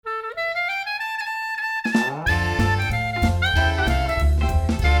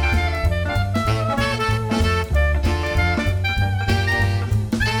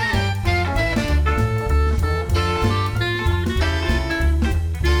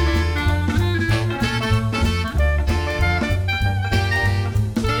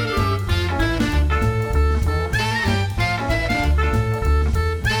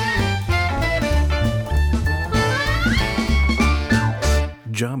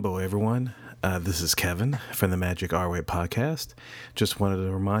Combo, everyone. This is Kevin from the Magic Our Way podcast. Just wanted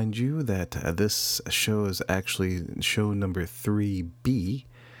to remind you that this show is actually show number 3B.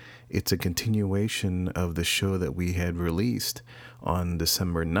 It's a continuation of the show that we had released on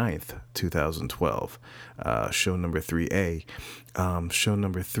December 9th, 2012. Show number 3A. Show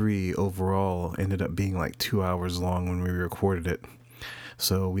number 3 overall ended up being like 2 hours long when we recorded it.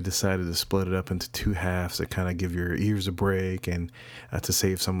 So we decided to split it up into two halves to kind of give your ears a break and to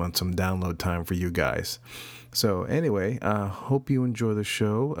save some download time for you guys. So anyway, hope you enjoy the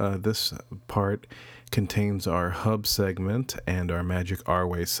show. This part contains our Hub segment and our Magic Our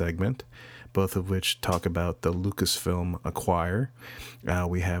Way segment, both of which talk about the Lucasfilm Acquire.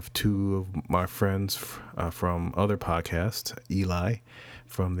 We have two of my friends from other podcasts, Eli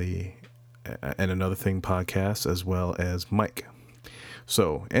from the And Another Thing podcast, as well as Mike.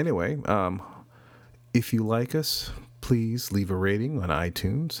 So anyway, if you like us, please leave a rating on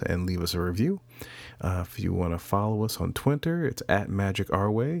iTunes and leave us a review. If you want to follow us on Twitter, it's at Magic Our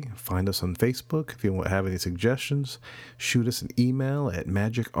Way. Find us on Facebook. If you have any suggestions, shoot us an email at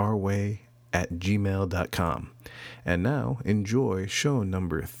magicourway@gmail.com. And now, enjoy show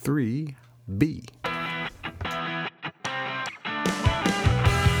number 3B.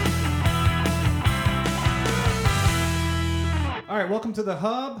 All right, welcome to the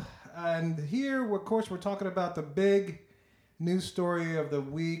Hub. And here, of course, we're talking about the big news story of the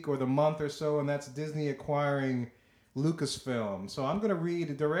week or the month or so, and that's Disney acquiring Lucasfilm. So I'm going to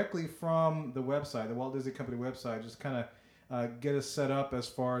read directly from the website, the Walt Disney Company website, just kind of get us set up as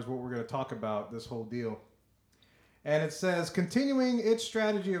far as what we're going to talk about, this whole deal. And it says, continuing its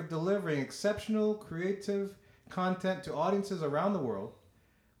strategy of delivering exceptional creative content to audiences around the world,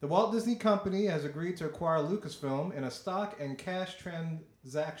 the Walt Disney Company has agreed to acquire Lucasfilm in a stock and cash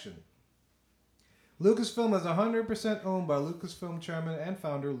transaction. Lucasfilm is 100% owned by Lucasfilm chairman and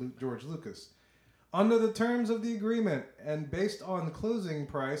founder George Lucas. Under the terms of the agreement and based on the closing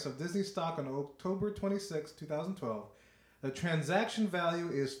price of Disney stock on October 26, 2012, the transaction value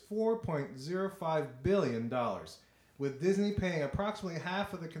is $4.05 billion, with Disney paying approximately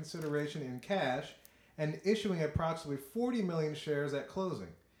half of the consideration in cash and issuing approximately 40 million shares at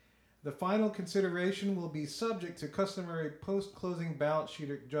closing. The final consideration will be subject to customary post-closing balance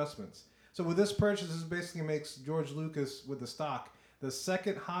sheet adjustments. So with this purchase, this basically makes George Lucas, with the stock, the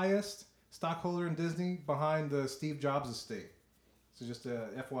second highest stockholder in Disney behind the Steve Jobs estate. So just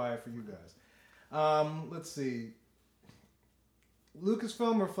a FYI for you guys. Let's see.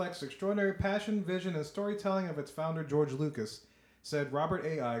 Lucasfilm reflects extraordinary passion, vision, and storytelling of its founder, George Lucas, said Robert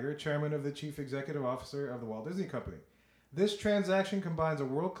A. Iger, chairman of the chief executive officer of the Walt Disney Company. This transaction combines a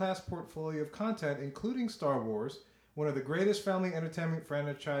world-class portfolio of content, including Star Wars, one of the greatest family entertainment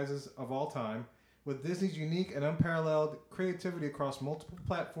franchises of all time, with Disney's unique and unparalleled creativity across multiple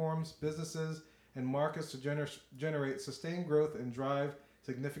platforms, businesses, and markets to generate sustained growth and drive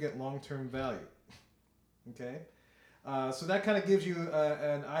significant long-term value. Okay? So that kind of gives you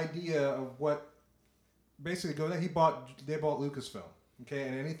an idea of what basically they bought Lucasfilm. Okay?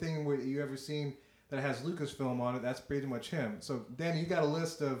 And anything you ever seen that has Lucasfilm on it, that's pretty much him. So, Danny, you got a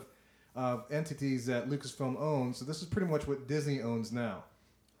list of entities that Lucasfilm owns. So this is pretty much what Disney owns now.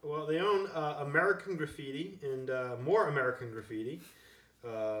 Well, they own American Graffiti and more American Graffiti.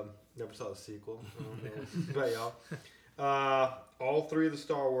 Never saw the sequel. I don't know about y'all. All three of the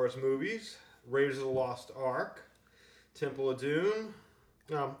Star Wars movies, Raiders of the Lost Ark, Temple of Doom,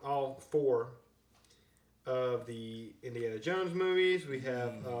 all four of the Indiana Jones movies. We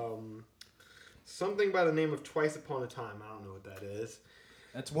have something by the name of Twice Upon a Time. I don't know what that is.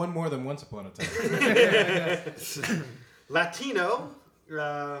 That's one more than Once Upon a Time. Latino.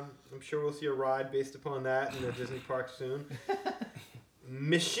 I'm sure we'll see a ride based upon that in the Disney park soon.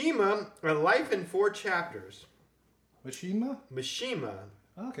 Mishima, A Life in 4 Chapters. Mishima? Mishima.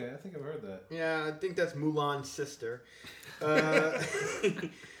 Okay, I think I've heard that. Yeah, I think that's Mulan's sister.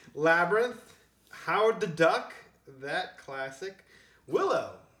 Labyrinth. Howard the Duck. That classic.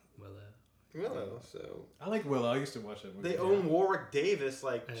 Willow. So I like Willow. I used to watch that movie. They own Warwick Davis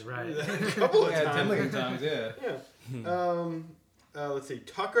right. a couple of times. 10 million times, yeah. Yeah. Let's see.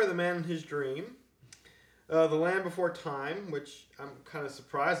 Tucker, the Man in His Dream. The Land Before Time, which I'm kind of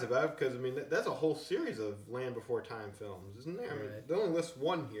surprised about because, I mean, that's a whole series of Land Before Time films, isn't there? I mean, they only list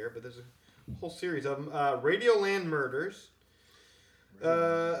one here, but there's a whole series of them. Radioland Murders.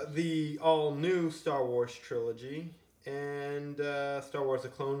 The all-new Star Wars trilogy. and Star Wars: The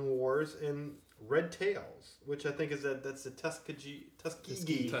Clone Wars, and Red Tails, which I think is that's the Tuskegee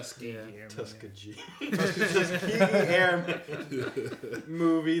Airmen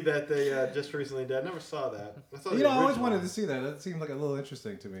movie that they just recently did. I never saw that. I saw I always wanted to see that. That seemed like a little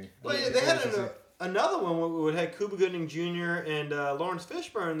interesting to me. Well, yeah, they had another one where it had Cuba Gooding Jr. and Lawrence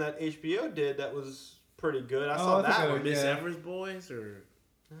Fishburne that HBO did that was pretty good. I saw that one. Miss Evers Boys, or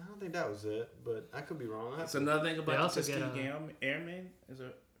I don't think that was it, but I could be wrong. That's another thing about the Tuskegee Airmen. Is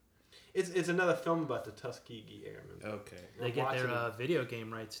it? It's another film about the Tuskegee Airmen. Okay. They get their video game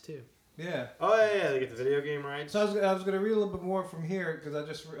rights too. Yeah. Oh yeah, they get the video game rights. So I was going to read a little bit more from here because I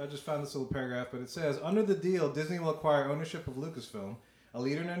just found this little paragraph, but it says under the deal, Disney will acquire ownership of Lucasfilm, a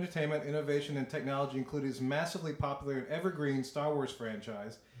leader in entertainment, innovation, and technology, including its massively popular and evergreen Star Wars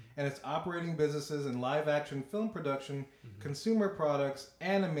franchise, and its operating businesses in live-action film production, consumer products,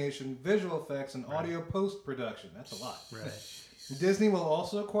 animation, visual effects, and audio post-production. That's a lot. Right. Disney will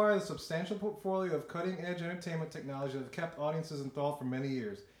also acquire a substantial portfolio of cutting-edge entertainment technology that have kept audiences enthralled for many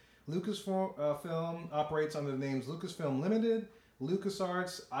years. Lucasfilm operates under the names Lucasfilm Limited,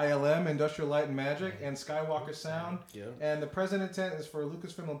 LucasArts, ILM, Industrial Light and Magic, and Skywalker Sound. Yep. And the present intent is for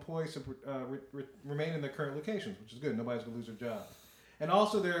Lucasfilm employees to remain in their current locations, which is good. Nobody's going to lose their job. And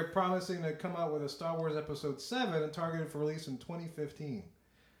also, they're promising to come out with a Star Wars Episode 7 and targeted for release in 2015.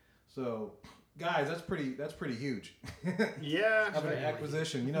 So, guys, that's pretty huge. Yeah. Of an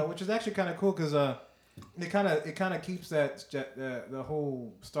acquisition, which is actually kind of cool because it kind of keeps the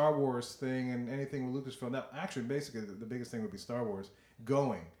whole Star Wars thing and anything with Lucasfilm. That actually, basically, the biggest thing would be Star Wars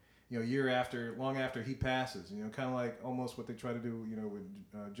going. Long after he passes. Kind of like almost what they try to do.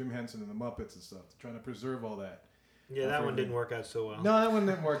 With Jim Henson and the Muppets and stuff, trying to preserve all that. Yeah, that one didn't work out so well. No, that one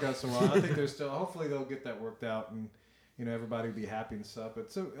didn't work out so well. I think there's still. Hopefully, they'll get that worked out, and everybody will be happy and stuff.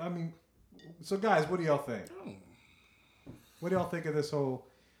 But so guys, what do y'all think? What do y'all think of this whole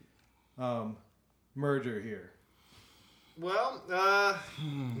merger here? Well,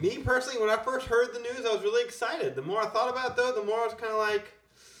 me personally, when I first heard the news, I was really excited. The more I thought about it, though, the more I was kind of like,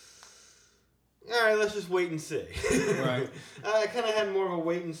 all right, let's just wait and see. Right. I kind of had more of a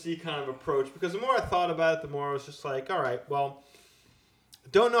wait and see kind of approach because the more I thought about it, the more I was just like, all right, well,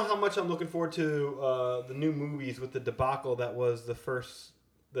 don't know how much I'm looking forward to the new movies with the debacle that was the first,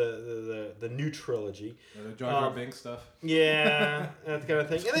 the new trilogy. The Jar Jar Binks stuff. Yeah, that kind of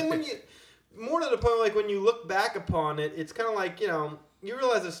thing. And then when you, more to the point, like when you look back upon it, it's kind of like, you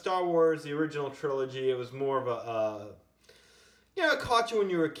realize that Star Wars, the original trilogy, it was more of a, it caught you when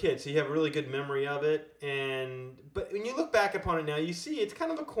you were a kid, so you have a really good memory of it. But when you look back upon it now, you see it's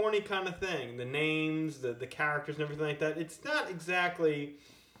kind of a corny kind of thing. The names, the characters, and everything like that. It's not exactly.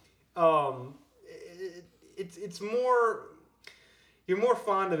 It's more. You're more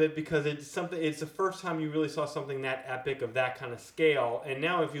fond of it because it's something. It's the first time you really saw something that epic of that kind of scale. And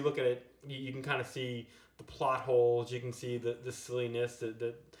now, if you look at it, you can kind of see the plot holes. You can see the silliness,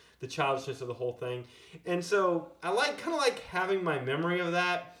 the childishness of the whole thing. And so I kind of like having my memory of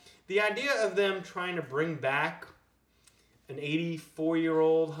that. The idea of them trying to bring back an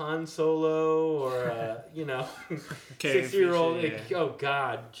 84-year-old Han Solo or 60-year-old. Yeah. Oh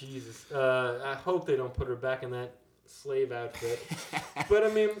God, Jesus! I hope they don't put her back in that slave outfit.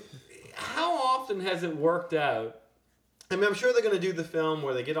 But how often has it worked out? I'm sure they're going to do the film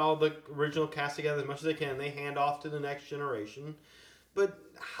where they get all the original cast together as much as they can. They hand off to the next generation. But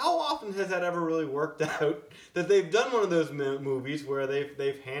how often has that ever really worked out that they've done one of those movies where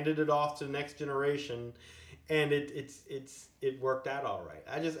they've handed it off to the next generation, and it worked out all right?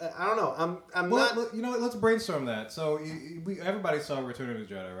 I don't know. I'm not. You know what? Let's brainstorm that. So everybody saw Return of the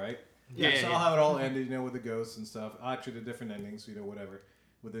Jedi, right? Yeah. Saw how it all ended. With the ghosts and stuff. Actually, the different endings. Whatever.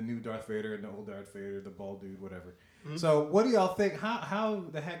 With the new Darth Vader and the old Darth Vader, the bald dude, whatever. Mm-hmm. So what do y'all think? How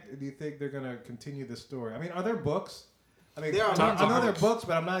the heck do you think they're gonna continue the story? Are there books? I know they're books,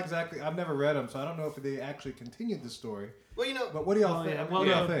 but I've never read them, so I don't know if they actually continued the story. Well, But what do y'all think? Yeah.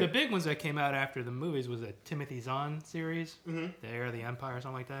 Well, the big ones that came out after the movies was the Timothy Zahn series, The Heir of the Empire,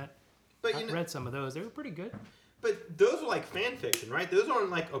 something like that. But I read some of those; they were pretty good. But those are like fan fiction, right? Those aren't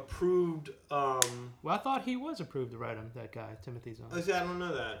like approved. Well, I thought he was approved to write them. That guy, Timothy Zahn. I don't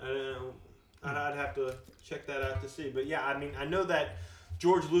know that. I don't know. I'd have to check that out to see. But yeah, I know that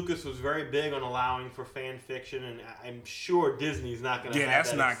George Lucas was very big on allowing for fan fiction, and I'm sure Disney's not going to. Yeah,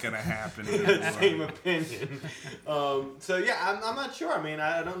 that's not going to happen. Same opinion. So yeah, I'm not sure.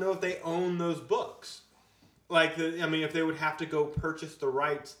 I don't know if they own those books. Like, if they would have to go purchase the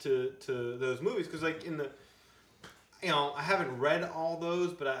rights to those movies, because like in the. I haven't read all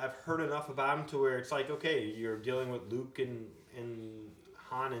those, but I've heard enough about them to where it's like, okay, you're dealing with Luke and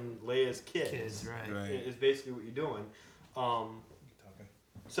Han and Leia's kids. Right. Is basically what you're doing.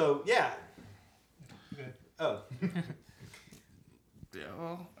 So yeah. Good. Oh. Yeah,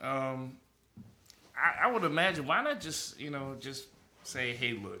 well, I would imagine, why not just say,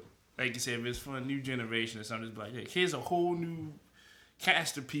 hey, look, like you said, if it's for a new generation or something, just be like, hey, here's a whole new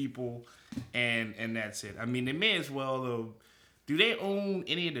cast of people, and that's it. I mean, they may as well, do they own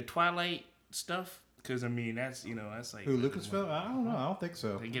any of the Twilight stuff? Because, I mean, that's like... Who, Lucasfilm? I don't know. I don't think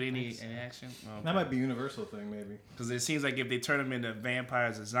so. They get any action? Oh, okay. That might be a Universal thing, maybe. Because it seems like if they turn them into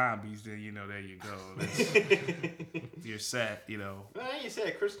vampires or zombies, then, there you go. You're set, Well, you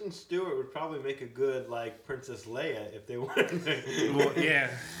say Kristen Stewart would probably make a good, like, Princess Leia if they wanted to. Well, yeah,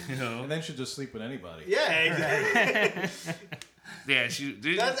 And then she'll just sleep with anybody. Yeah, exactly. Yeah,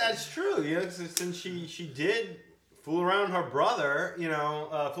 That's true. Since she did fool around her brother,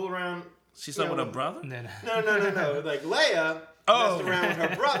 fool around... She slept with her brother? No. Like Leia messed around with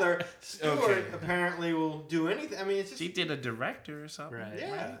her brother. Stewart apparently will do anything. I mean, it's just... She did a director or something. Right.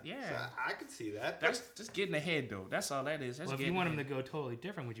 Yeah. Yeah. So I could see that. That's just getting ahead, though. That's all that is. Well, if you want them to go totally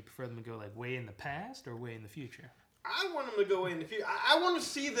different, would you prefer them to go like way in the past or way in the future? I want them to go in the future. I want to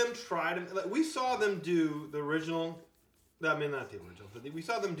see them try to... Like, we saw them do the original... I mean, not the original, but we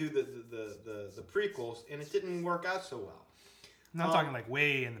saw them do the prequels, and it didn't work out so well. No, I'm talking like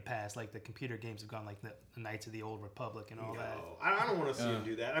way in the past, like the computer games have gone like the Knights of the Old Republic and all that. I don't want to see them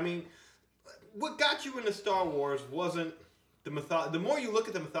do that. I mean, what got you into Star Wars wasn't the The more you look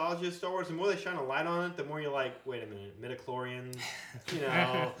at the mythology of Star Wars, the more they shine a light on it, the more you're like, wait a minute, midichlorians,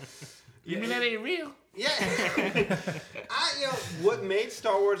 You mean that ain't real? Yeah. What made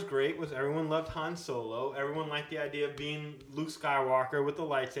Star Wars great was everyone loved Han Solo. Everyone liked the idea of being Luke Skywalker with the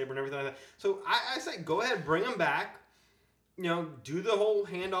lightsaber and everything like that. So I say, go ahead, bring him back. Do the whole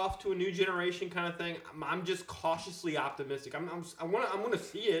handoff to a new generation kind of thing. I'm just cautiously optimistic. I'm going to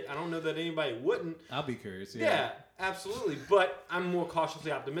see it. I don't know that anybody wouldn't. I'll be curious. Yeah, absolutely. But I'm more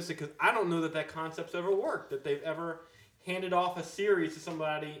cautiously optimistic because I don't know that concept's ever worked. That they've ever handed off a series to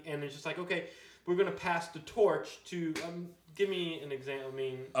somebody and it's just like, okay, we're going to pass the torch to. Give me an example. I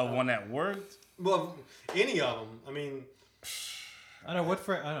mean, one that worked. Well, any of them. I mean. I don't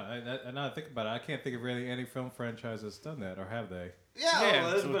know I now I think about it. I can't think of really any film franchise that's done that, or have they?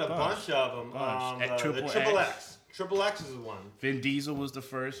 Yeah, there's been a bunch of them. The Triple X. Triple X is the one. Vin Diesel was the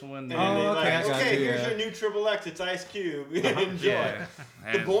first one. Okay, here's your new Triple X. It's Ice Cube. Enjoy. Yeah.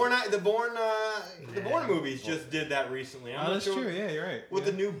 The Bourne movies just did that recently. That's true. Yeah, you're right. What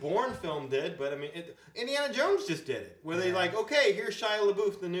the new Bourne film did, but I mean, Indiana Jones just did it. Where they okay, here's Shia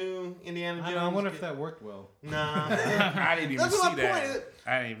LaBeouf, the new Indiana Jones. I wonder if that worked well. Nah. I didn't even see that.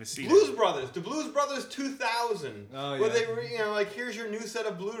 I didn't even see Blues Brothers. The Blues Brothers 2000. Oh, yeah. Where they here's your new set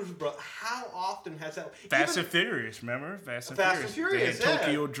of Blues Brothers. How often has that? Fast and Furious, remember? Fast and Furious. They had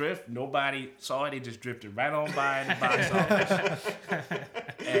Tokyo Drift. Nobody saw it. They just drifted right on by in the box office.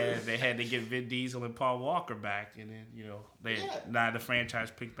 And they had to get Vin Diesel and Paul Walker back. And then, now the franchise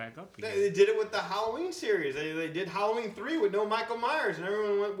picked back up again. They did it with the Halloween series. They did Halloween 3 with no Michael Myers. And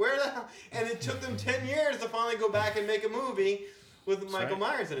everyone went, where the hell? And it took them 10 years to finally go back and make a movie with Michael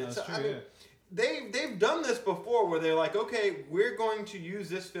Myers in it. That's true, they've done this before where they're like, okay, we're going to use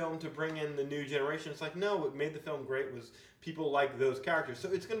this film to bring in the new generation. It's like, no, what made the film great was people like those characters.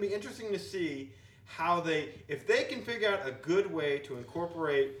 So it's going to be interesting to see how if they can figure out a good way to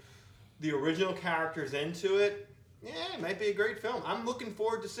incorporate the original characters into it, it might be a great film. I'm looking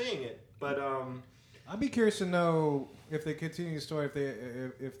forward to seeing it. But I'd be curious to know if they continue the story, if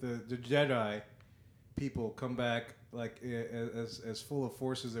the Jedi people come back like as full of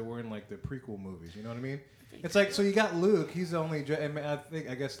force as they were in like the prequel movies. You know what I mean? It's like, so you got Luke. He's the only Jedi.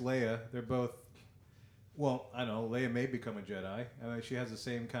 I guess Leia. They're both. Well, I know Leia may become a Jedi. I mean, she has the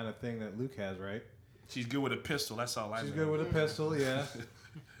same kind of thing that Luke has, right? She's good with a pistol. That's all I know. She's good with a pistol, yeah.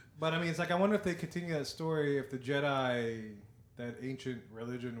 But I mean, it's like, I wonder if they continue that story, if the Jedi, that ancient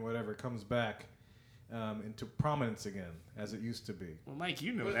religion, whatever, comes back into prominence again, as it used to be. Well, Mike,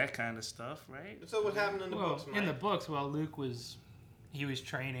 you know that kind of stuff, right? So what happened in the books, Mike? In the books, Luke was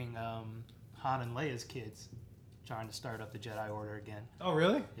training Han and Leia's kids, trying to start up the Jedi Order again. Oh,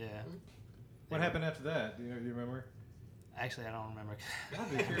 really? Yeah. What happened after that? Do you remember? Actually, I don't remember.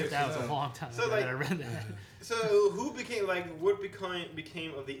 That was a long time ago that I read that. So who became what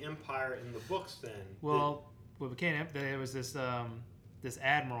became of the Empire in the books then? Well, what became there was this this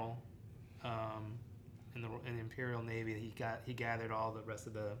admiral in the Imperial Navy. He gathered all the rest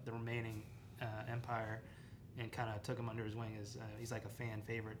of the remaining Empire and kind of took him under his wing. He's like a fan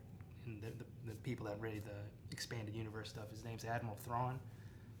favorite in the people that read the expanded universe stuff. His name's Admiral Thrawn,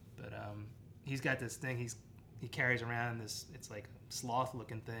 but he's got this thing. he carries around this. It's like a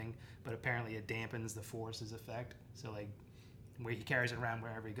sloth-looking thing, but apparently it dampens the Force's effect. So like, where he carries it around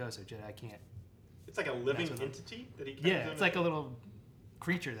wherever he goes, so Jedi can't. It's like a living That's what entity that he carries. Yeah, it's like a little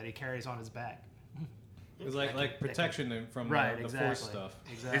creature that he carries on his back. It's like protection from Right, the exactly. Force stuff.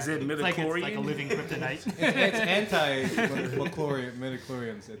 Exactly. Is it It's like midichlorians? a living kryptonite. It's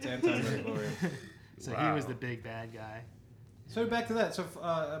anti-midichlorians. It's anti-midichlorians. So he Wow. was the big bad guy. So back to that. So,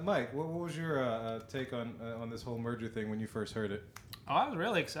 Mike, what was your take on this whole merger thing when you first heard it? Oh, I was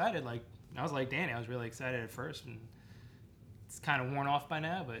really excited. Like I was like Danny, I was really excited at first, and it's kind of worn off by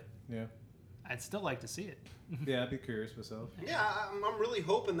now, but Yeah. I'd still like to see it. Yeah, I'd be curious myself. Yeah, I'm really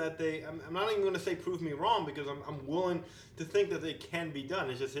hoping that I'm not even going to say prove me wrong, because I'm willing to think that they can be done.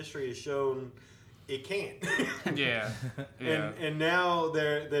 It's just history has shown it can't. Yeah. Yeah. And now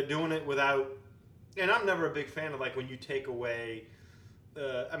they're doing it without. And I'm never a big fan of like when you take away.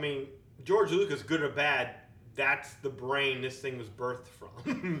 I mean, George Lucas, good or bad, that's the brain this thing was birthed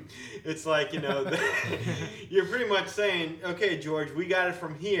from. It's like, you're pretty much saying, okay, George, we got it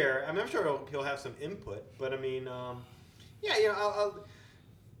from here. I mean, I'm sure he'll have some input, but I mean,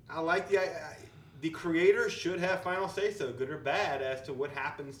 I like the creators should have final say so, good or bad, as to what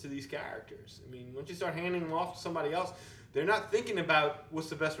happens to these characters. I mean, once you start handing them off to somebody else, they're not thinking about what's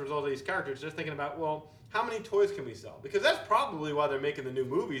the best result of these characters. They're thinking about, well, how many toys can we sell? Because that's probably why they're making the new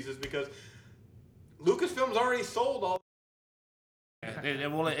movies, is because Lucasfilm's already sold all.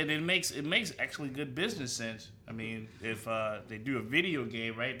 It makes actually good business sense. I mean, if they do a video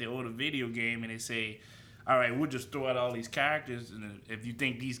game, right? They order a video game and they say, all right, we'll just throw out all these characters, and if you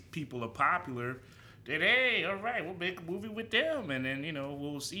think these people are popular, then hey, all right, we'll make a movie with them, and then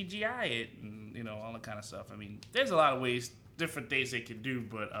we'll CGI it, and all that kind of stuff. I mean, there's a lot of ways, different things they can do,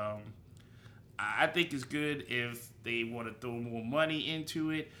 but I think it's good if they want to throw more money into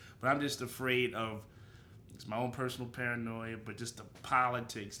it. But I'm just afraid of, it's my own personal paranoia, but just the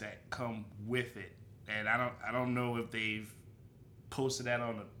politics that come with it. And I don't know if they've posted that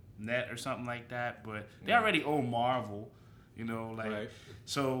on the net or something like that, but they already own Marvel, Right.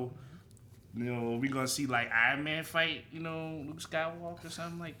 So, we're going to see like Iron Man fight, Luke Skywalker or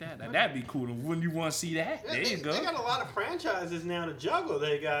something like that. Now, that'd be cool. Wouldn't you want to see that? Yeah, There you go. They got a lot of franchises now to juggle.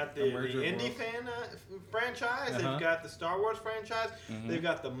 They got the merger Indie world. fan franchise. Uh-huh. They've got the Star Wars franchise. Mm-hmm. They've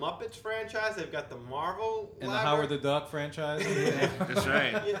got the Muppets franchise. They've got the Marvel. And the library. Howard the Duck franchise. That's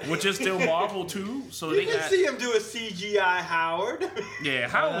right. Which is still Marvel too. So You they can got see him do a CGI Howard. Yeah,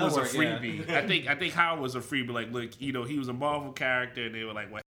 Howard that'll was a work, freebie. I think Howard was a freebie. Like, look, he was a Marvel character, and they were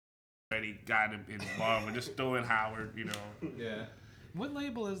like, well, already got him in Marvel. Just throw in Howard, Yeah. What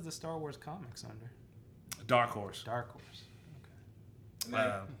label is the Star Wars comics under? Dark Horse. Dark Horse. And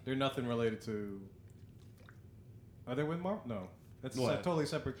they're nothing related to. Are they with Marvel? No. That's a What? totally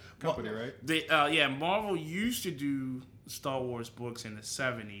separate company, right? They, Marvel used to do Star Wars books in the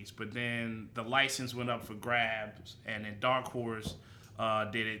 70s, but then the license went up for grabs, and then Dark Horse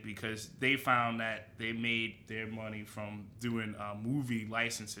did it because they found that they made their money from doing movie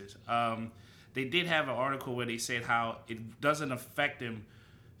licenses. They did have an article where they said how it doesn't affect them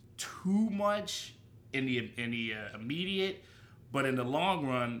too much in the immediate, but in the long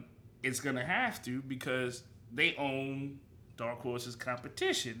run, it's gonna have to, because they own Dark Horse's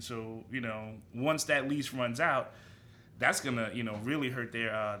competition. So once that lease runs out, that's gonna really hurt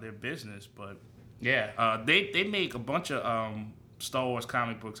their business. But yeah, they make a bunch of Star Wars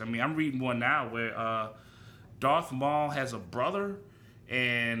comic books. I mean, I'm reading one now where Darth Maul has a brother,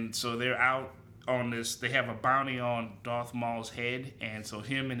 and so they're out on this. They have a bounty on Darth Maul's head, and so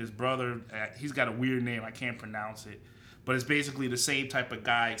him and his brother, he's got a weird name, I can't pronounce it, but it's basically the same type of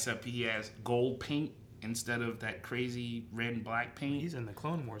guy, except he has gold paint instead of that crazy red and black paint. He's in the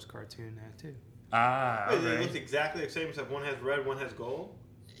Clone Wars cartoon now too. Ah, It okay. looks exactly the same, except one has red, one has gold.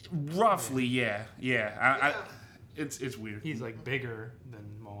 Roughly, yeah. It's weird. He's like bigger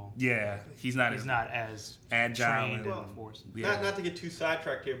than Maul. Yeah, he's not He's as not as agile. trained And, in Well, the Force. yeah. Not to get too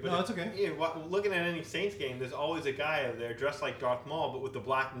sidetracked here, but No, it's okay. Looking at any Saints game, there's always a guy out there dressed like Darth Maul, but with the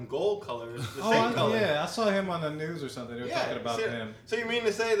black and gold colors, the same color. Yeah, I saw him on the news or something. They were talking about so, him. So you mean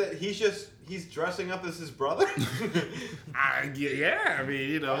to say that he's dressing up as his brother? I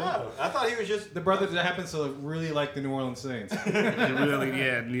mean, Wow. I thought he was just. The brother that happens to really like the New Orleans Saints. really,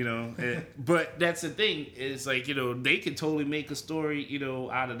 yeah, but that's the thing, is like, they could totally make a story,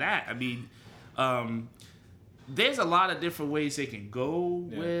 out of that. I mean, there's a lot of different ways they can go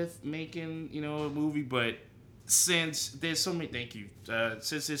with making, a movie, but since there's so many,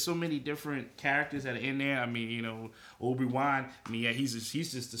 since there's so many different characters that are in there, I mean, Obi-Wan, I mean, yeah, he's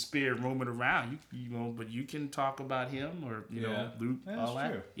just a spirit roaming around, but you can talk about him, or, Luke, Yeah, all that's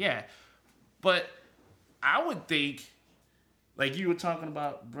that. true. Yeah, but I would think, like you were talking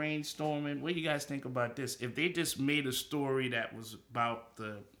about brainstorming. What do you guys think about this? If they just made a story that was about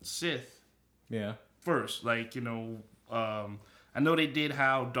the Sith Yeah. first, like, you know, I know they did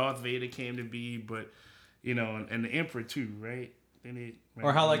how Darth Vader came to be, but, you know, and the Emperor too, right?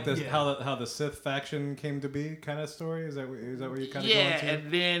 Or how like this, Yeah. how the Sith faction came to be, kind of story. Is that where you kind of yeah, going to?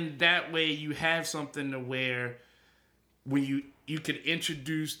 and then that way you have something to where when you could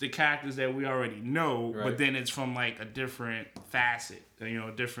introduce the characters that we already know, Right. but then it's from like a different facet, you know,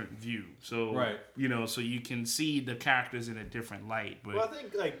 a different view. So Right. you know, so you can see the characters in a different light. But Well, I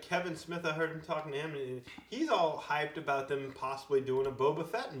think like Kevin Smith, I heard him talking to him, and he's all hyped about them possibly doing a Boba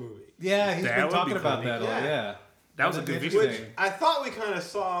Fett movie. Yeah, he's That been would talking be about cool. that. Yeah. Yeah. that was a That'd good be video. Which interesting. I thought we kind of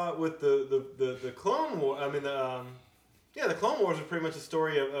saw with the Clone War. I mean, the Clone Wars was pretty much a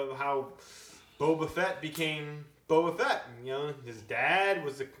story of how Boba Fett became Boba Fett. You know, his dad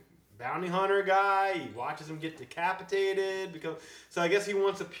was a bounty hunter guy. He watches him get decapitated. So I guess he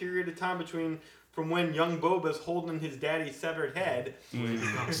wants a period of time from when young Boba's holding his daddy's severed head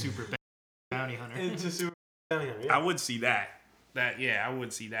Become super bounty hunter. into Super Bounty Hunter. I Yeah. would see that. I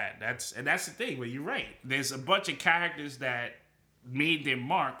would see that. That's the thing. But you're right. There's a bunch of characters that made their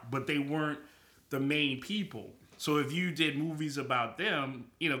mark, but they weren't the main people. So if you did movies about them,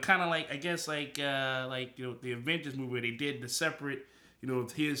 you know, kind of like I guess like you know the Avengers movie where they did the separate, you know,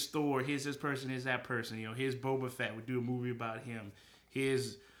 here's Thor, here's this person, here's that person. You know, here's Boba Fett. We do a movie about him.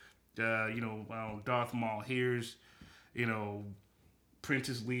 Here's you know Darth Maul. Here's you know.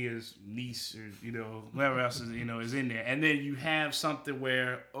 Princess Leia's niece, or you know, whoever else is is in there, and then you have something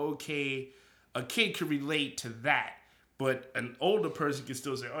where okay, a kid could relate to that, but an older person can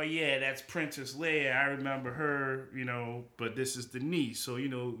still say, oh yeah, that's Princess Leia. I remember her, you know, but this is the niece. So you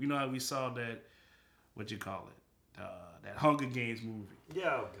know how we saw that, what you call it, that Hunger Games movie. Yeah.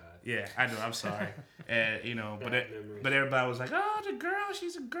 Oh God. Yeah, I know. I'm sorry, you know, but Bad memories. but everybody was like, oh, the girl,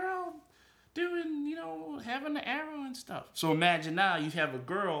 she's a girl. Doing, you know, having the arrow and stuff. So imagine now you have a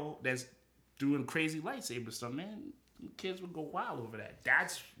girl that's doing crazy lightsaber stuff, man. Kids would go wild over that.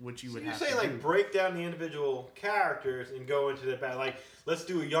 That's what you would You're have saying to like do. break down the individual characters and go into the battle. Like, let's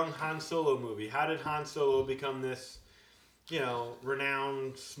do a young Han Solo movie. How did Han Solo become this, you know,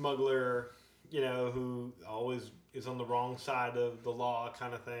 renowned smuggler, you know, who always is on the wrong side of the law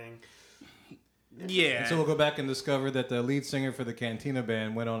kind of thing? Yeah. And so we'll go back and discover that the lead singer for the Cantina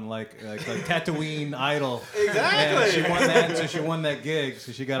band went on like Tatooine Idol. Exactly. And she won that, so she won that gig,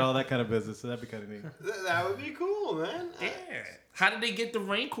 so she got all that kind of business. So that'd be kind of neat. That would be cool, man. Yeah. How did they get the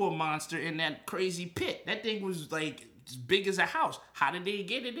Rancor monster in that crazy pit? That thing was like as big as a house. How did they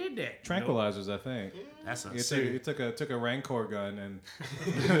get it in there? Tranquilizers, I think. That's a It took a Rancor gun and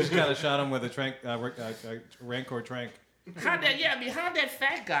just kind of shot him with a Rancor trank. How'd that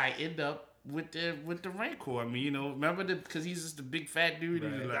fat guy end up with the Rancor? I mean, you know, remember because he's just a big fat dude.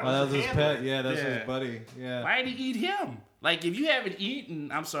 Right. And like, Oh, that was his Handler. pet. Yeah, that's Yeah. his buddy. Yeah. why did he eat him? Like, if you haven't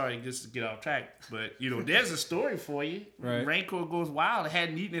eaten, I'm sorry, just to get off track, but you know, there's a story for you. Right. Rancor goes wild. It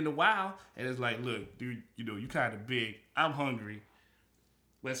hadn't eaten in a while, and it's like, look, dude, you know, you kind of big. I'm hungry.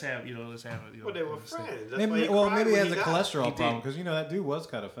 Let's have. But they were friends. That's why Maybe, he well, cried maybe he when has a died. cholesterol did. problem because you know that dude was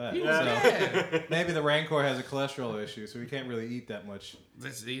kind of fat. He was So bad. maybe the Rancor has a cholesterol issue, so he can't really eat that much.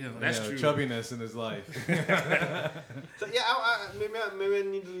 That's true. Chubbiness in his life. So yeah, maybe I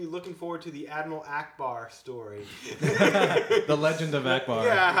need to be looking forward to the Admiral Akbar story. The Legend of Akbar.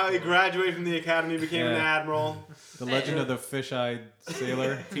 Yeah, how he graduated from the academy, became an Yeah. admiral. The Legend of the Fish-Eyed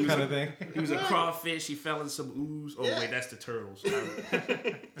Sailor kind of thing. He was a crawfish. He fell in some ooze. Oh Yeah. wait, that's the turtles.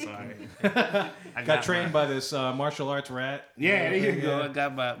 Sorry. I Got trained by this martial arts rat. Yeah, there you Yeah. go. I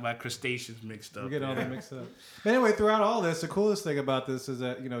got my crustaceans mixed up. We get all that mixed up. But anyway, throughout all this, the coolest thing about this is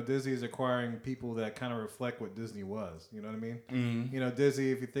that, you know, Disney is acquiring people that kind of reflect what Disney was. You know what I mean? Mm-hmm. You know,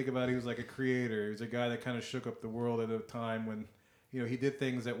 Disney, if you think about it, he was like a creator. He was a guy that kind of shook up the world at a time when, you know, he did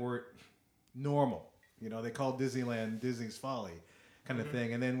things that weren't normal. You know, they called Disneyland Disney's Folly kind of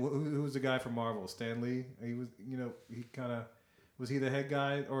thing. And then who was the guy from Marvel? Stan Lee? He was, you know, he kind of, was he the head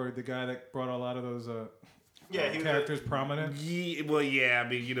guy or the guy that brought a lot of those Yeah, he was characters prominent? Yeah, well, yeah. I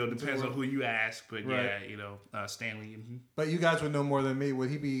mean, you know, depends on who you ask, but Right. yeah, you know, Stanley. Mm-hmm. But you guys would know more than me.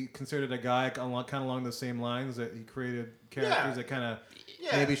 Would he be considered a guy kind of along the same lines that he created characters Yeah. that kind of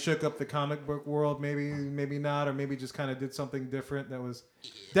Yeah. maybe shook up the comic book world? Maybe not, or maybe just kind of did something different that was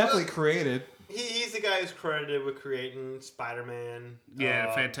definitely created. He's the guy who's credited with creating Spider-Man.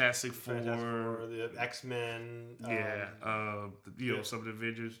 Yeah, Fantastic Fantastic Four. Four, the X-Men. Yeah, you know, yeah. some of the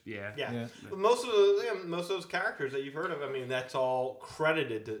Avengers. Yeah. Yeah. Yeah. But most of those characters that you've heard of, I mean, that's all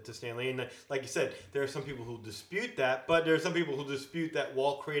credited to Stan Lee. And like you said, there are some people who dispute that, but there are some people who dispute that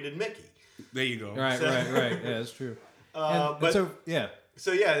Walt created Mickey. There you go. Right. Yeah, that's true. But so yeah.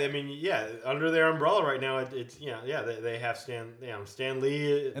 So yeah, I mean, yeah, under their umbrella right now, it's they have Stan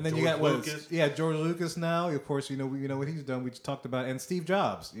Lee, And then George you got Lucas. George Lucas now. Of course, you know what he's done. We just talked about, and Steve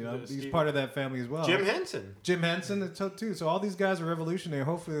Jobs. You know, he's part of that family as well. Jim Henson. Jim Henson too. So all these guys are revolutionary.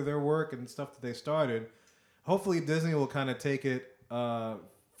 Hopefully, their work and stuff that they started. Hopefully, Disney will kind of take it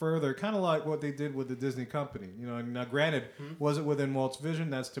further, kind of like what they did with the Disney company. You know, and now granted, was it within Walt's vision?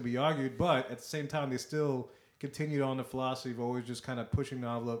 That's to be argued. But at the same time, they still continued on the philosophy of always just kind of pushing the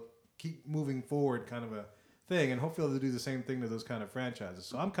envelope, keep moving forward, kind of a thing, and hopefully they'll do the same thing to those kind of franchises.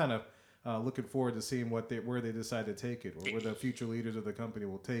 So I'm kind of looking forward to seeing where they decide to take it, or where the future leaders of the company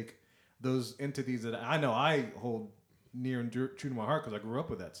will take those entities that I know I hold near and true to my heart because I grew up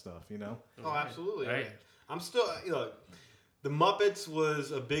with that stuff. You know. Oh, absolutely. Right. I'm still, the Muppets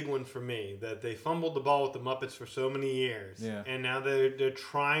was a big one for me. That they fumbled the ball with the Muppets for so many years, and now they're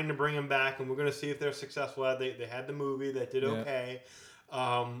trying to bring them back, and we're going to see if they're successful. They had the movie that did okay,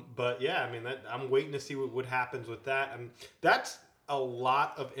 but yeah, I mean, I'm waiting to see what happens with that. That's a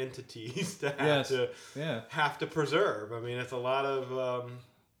lot of entities to have to preserve. I mean, it's a lot of.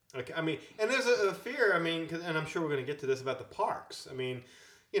 And there's a fear. I mean, and I'm sure we're going to get to this about the parks. I mean,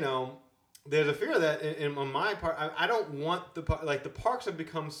 there's a fear that, on my part, I don't want the parks have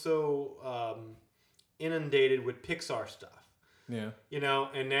become so inundated with Pixar stuff. Yeah.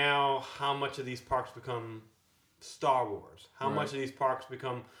 And now how much of these parks become Star Wars? How much of these parks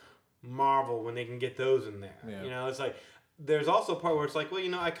become Marvel when they can get those in there? Yeah. It's like there's also a part where it's like, well,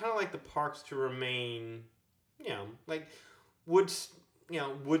 I kind of like the parks to remain, like would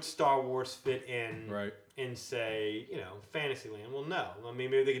Star Wars fit in? Right. And say, Fantasyland. Well, no. I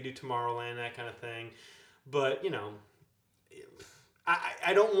mean, maybe they could do Tomorrowland, that kind of thing. But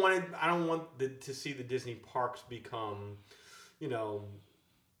I don't want it. I don't want to see the Disney parks become,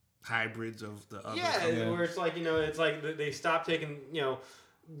 hybrids of the other. Where it's like it's like they stop taking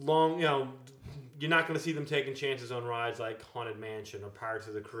long. You're not going to see them taking chances on rides like Haunted Mansion or Pirates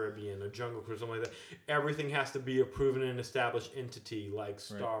of the Caribbean or Jungle Cruise, something like that. Everything has to be a proven and established entity like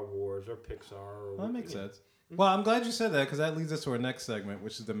Star Wars or Pixar. Or, that makes sense. Well, I'm glad you said that because that leads us to our next segment,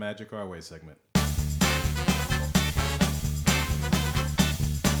 which is the Magic Our Way segment.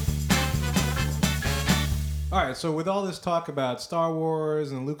 All right, so with all this talk about Star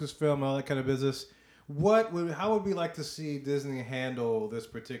Wars and Lucasfilm and all that kind of business, how would we like to see Disney handle this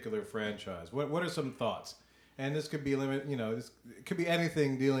particular franchise? What are some thoughts? And this could be it could be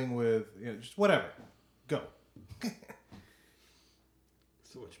anything dealing with just whatever. Go.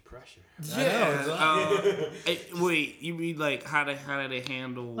 So much pressure. Yeah. Wait, you mean like how do they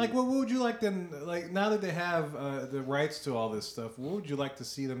handle? Like, what would you like them? Like, now that they have the rights to all this stuff, what would you like to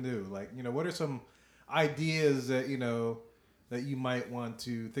see them do? Like, what are some ideas that that you might want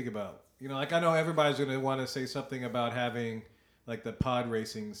to think about? Like I know everybody's going to want to say something about having like the pod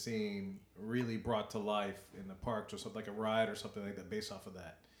racing scene really brought to life in the parks or something like a ride or something like that based off of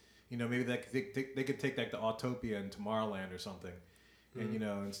that. Maybe they could take like the Autopia and Tomorrowland or something. And,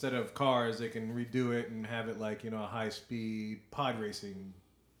 instead of cars, they can redo it and have it like, a high-speed pod racing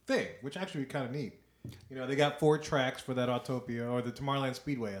thing, which actually would be kind of neat. They got 4 tracks for that Autopia, or the Tomorrowland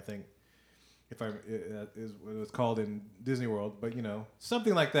Speedway, I think. Is what it was called in Disney World, but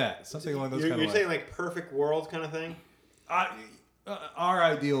something like that, something along those. You're saying like perfect world kind of thing. Our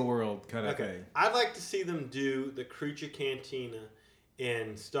ideal world kind of thing. I'd like to see them do the Creature Cantina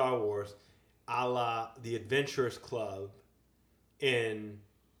in Star Wars, a la the Adventurers Club in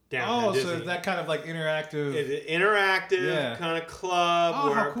downtown Disney. So that kind of like interactive. It's an interactive kind of club.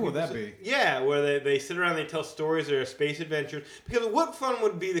 Oh, how cool would that be? Yeah, where they sit around and they tell stories. They're space adventures. Because what fun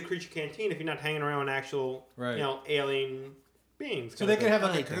would be the Creature Canteen if you're not hanging around actual, alien beings? So they could have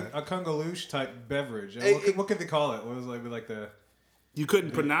like a Kungaloosh type beverage. What could they call it? What was like the... You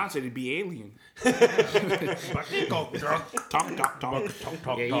couldn't pronounce it; it'd be alien. Talk. There you go.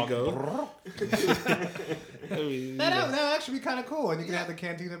 That would actually be kind of cool, and you can have the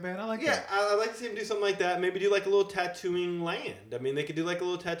Cantina band. I like that. Yeah, I'd like to see them do something like that. Maybe do like a little tattooing land. I mean, they could do like a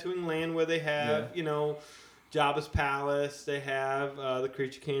little tattooing land where they have, Jabba's Palace. They have the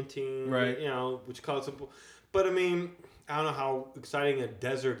Creature Canteen, right? Which calls it. But I mean, I don't know how exciting a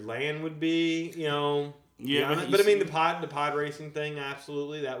desert land would be. Yeah, but I mean the pod racing thing,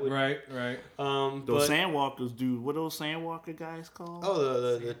 absolutely, that would right. Those Sandwalkers, dude. What are those Sandwalker guys called?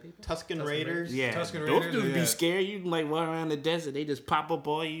 Oh, the Tusken Raiders. Yeah, Tusken those Raiders, dudes be scared. You can like run around the desert. They just pop up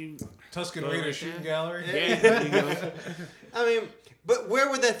on you. Tusken Raiders shooting gallery. Yeah, there you go. I mean, but where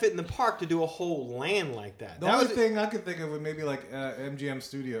would that fit in the park to do a whole land like that? The only thing I could think of would maybe like MGM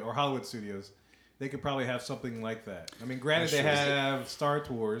Studio or Hollywood Studios. They could probably have something like that. I mean, granted, they have Star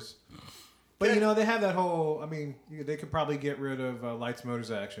Tours. But they have that whole. I mean, they could probably get rid of Lights,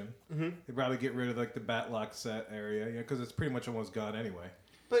 Motors, Action. Mm-hmm. They'd probably get rid of like the Batlock set area, because it's pretty much almost gone anyway.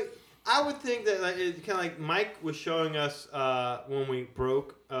 But I would think that it's kind of like Mike was showing us when we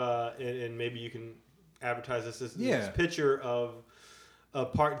broke, and maybe you can advertise this picture of a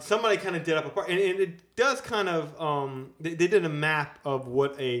park. Somebody kind of did up a park, and it does kind of. They did a map of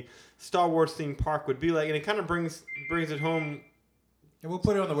what a Star Wars themed park would be like, and it kind of brings it home. And we'll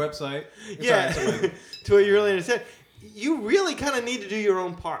put it on the website. To what you really understand. You really kind of need to do your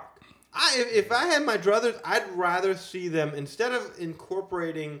own park. If I had my druthers, I'd rather see them, instead of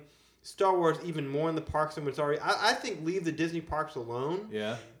incorporating Star Wars even more in the parks than what's already. I think leave the Disney parks alone.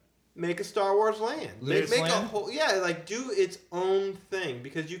 Yeah. Make a Star Wars land. Make a Land? whole do its own thing,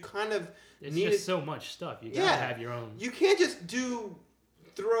 because you kind of It's need just so much stuff. You gotta have your own. You can't just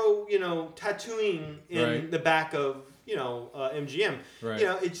throw tattooing in the back of MGM. Right.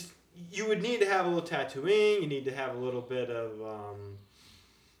 You would need to have a little tattooing. You need to have a little bit of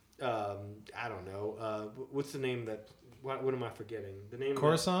I don't know. What's the name that? What am I forgetting? The name.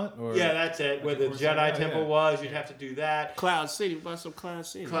 Coruscant? Yeah, that's it. Where the Jedi Temple was, you'd have to do that. Cloud City, what about some Cloud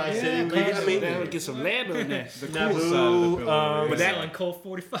City? Cloud Yeah, City. Cloud I mean, They would get some land on there. The cool side of the building. Naboo. But That- selling Colt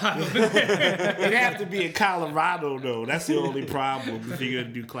 45 over there. It'd have to be in Colorado, though. That's the only problem if you're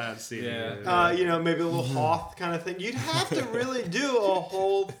going to do Cloud City. Yeah. maybe a little Hoth kind of thing. You'd have to really do a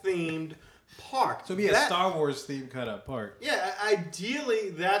whole themed park. So it'd be a Star Wars themed kind of park. Yeah, ideally,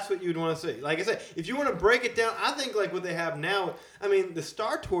 that's what you'd want to see. Like I said, if you want to break it down, I think like what they have now, I mean, the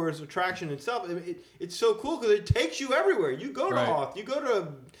Star Tours attraction itself, it's so cool because it takes you everywhere. You go to Hoth, you go to,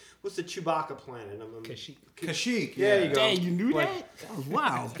 what's the Chewbacca planet? Kashyyyk. Kashyyyk. Yeah, you go. Dang, you knew that? That was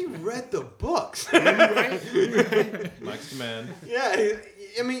wild. You read the books. Likes the man. Yeah,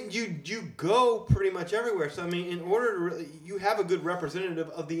 I mean, you go pretty much everywhere. So, I mean, in order to really, you have a good representative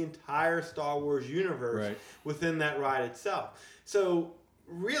of the entire Star Wars universe within that ride itself. So,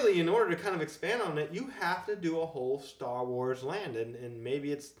 really, in order to kind of expand on it, you have to do a whole Star Wars land. And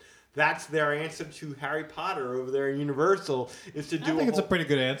maybe that's their answer to Harry Potter over there in Universal, is to do I think it's a pretty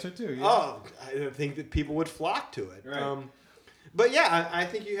good answer, too. Yeah. Oh, I think that people would flock to it. Right. But yeah, I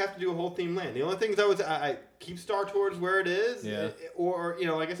think you have to do a whole themed land. The only things I keep Star Tours where it is, or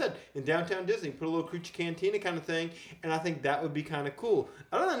like I said, in downtown Disney, put a little Coochie Cantina kind of thing, and I think that would be kind of cool.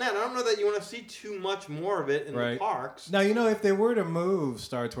 Other than that, I don't know that you want to see too much more of it in the parks. Now, if they were to move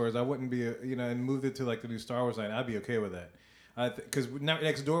Star Tours, I wouldn't be, and moved it to like the new Star Wars line, I'd be okay with that. Because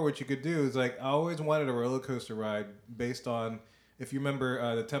next door, what you could do is I always wanted a roller coaster ride based on, if you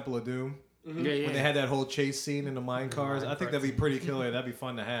remember the Temple of Doom. Mm-hmm. Yeah, yeah. When they had that whole chase scene in the mine cars, I think that'd be pretty killer. That'd be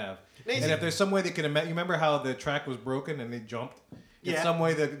fun to have. And if there's some way they could, you remember how the track was broken and they jumped? In some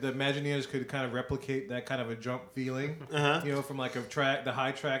way, the Imagineers could kind of replicate that kind of a jump feeling, from like the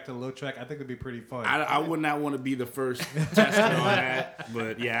high track to the low track. I think it'd be pretty fun. I would not want to be the first tester on that,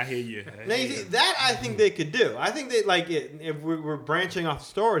 but yeah, I hear you. Now, you see, that I think they could do. I think they if we're branching off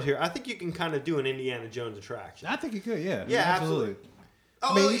Star Wars here, I think you can kind of do an Indiana Jones attraction. I think you could, yeah. Yeah, absolutely.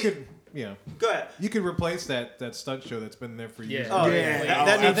 Oh, I mean, you could. Go ahead. You could replace that stunt show that's been there for years. Oh, yeah.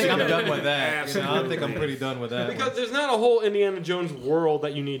 I think I'm done with that. I Absolutely. think I'm pretty done with that. Because there's not a whole Indiana Jones world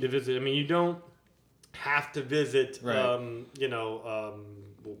that you need to visit. I mean, you don't have to visit, what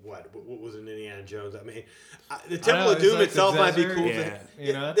was in Indiana Jones? I mean, the Temple of Doom itself might be cool.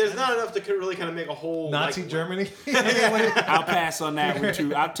 Yeah. There's not enough to really kind of make a whole Nazi Germany. I'll pass on that one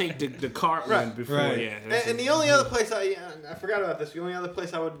too. I'll take the cart one before. Right. Yeah. And the only other place I forgot about this. The only other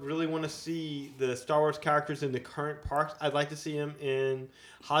place I would really want to see the Star Wars characters in the current parks, I'd like to see them in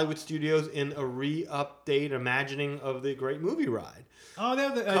Hollywood Studios in a re-update imagining of the Great Movie Ride. Oh, they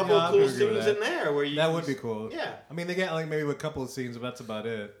have A couple of cool scenes in there where that would be cool. Yeah. I mean, they get like maybe a couple of scenes, but that's about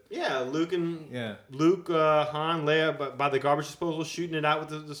it. Yeah, Luke, Han, Leia by the garbage disposal shooting it out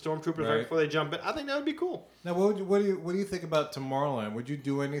with the stormtroopers right before they jump in. I think that would be cool. Now, what do you think about Tomorrowland? Would you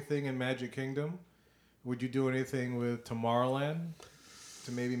do anything in Magic Kingdom? Would you do anything with Tomorrowland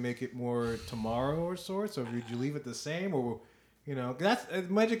to maybe make it more tomorrow or sorts, or would you leave it the same, or? That's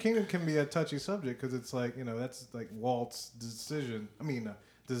Magic Kingdom can be a touchy subject because it's like that's like Walt's decision. I mean,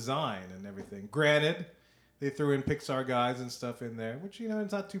 design and everything. Granted, they threw in Pixar guys and stuff in there, which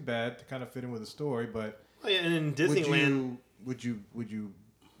it's not too bad to kind of fit in with the story. But and in Disneyland, would you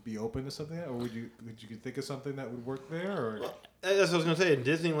be open to something, or would you think of something that would work there? Or that's what I was gonna say. In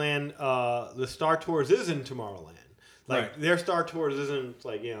Disneyland, the Star Tours is in Tomorrowland. Like their Star Tours isn't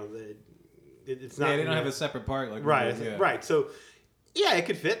like it's not. Yeah, they don't have a separate part like right. So, yeah, it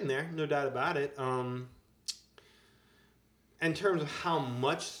could fit in there, no doubt about it. in terms of how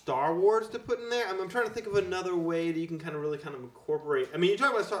much Star Wars to put in there, I'm trying to think of another way that you can kind of incorporate. I mean, you're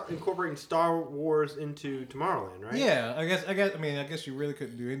talking about incorporating Star Wars into Tomorrowland, right? Yeah, I guess you really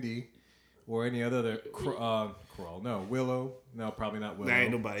couldn't do Indy or any other Crawl. No, Willow. No, probably not Willow. There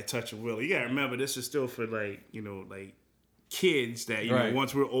ain't nobody touching Willow. You gotta remember, this is still for kids that know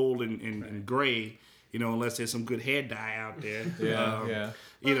once we're old and gray. Unless there's some good hair dye out there. Yeah.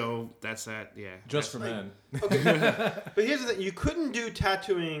 That's that. Yeah. Just for men. Okay. But here's the thing: you couldn't do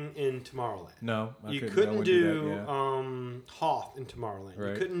tattooing in Tomorrowland. No, you couldn't do Hoth in Tomorrowland.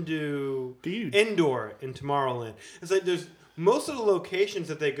 Right. You couldn't do Endor in Tomorrowland. It's like there's most of the locations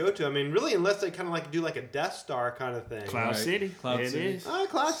that they go to. I mean, really, unless they kind of do like a Death Star kind of thing. Cloud City. Cloud City. It is.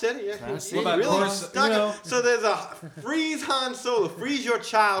 Cloud City. Yeah. Cloud City. What about course, So there's a freeze Han Solo, frease your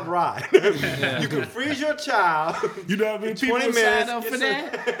child ride. You can freeze your child. You know what I mean? People 20 minutes, sign up for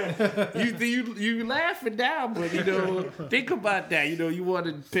that. you laughing now, but think about that.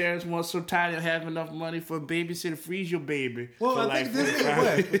 You parents want so tired of having enough money for a babysitter, freeze your baby. Well, I think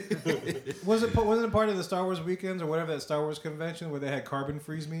Disney wasn't it part of the Star Wars weekends or whatever, that Star Wars convention where they had Carbon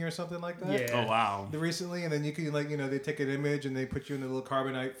Freeze Me or something like that? Yeah. Oh wow. Recently, and then you can they take an image and they put you in the little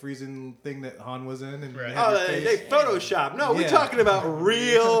carbonite freezing thing that Han was in, and they Photoshop. No, we're talking about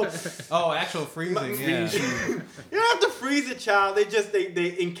real. Actual freezing. Yeah. You don't have to freeze a child.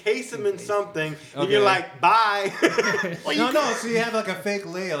 They encase them in something, and you're like, bye. No. So you have like a fake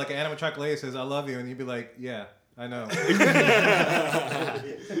Leia, like an animatronic Leia says, "I love you," and you'd be like, "Yeah, I know."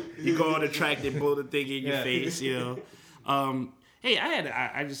 You go on the track, they blow the thing in your face. Hey,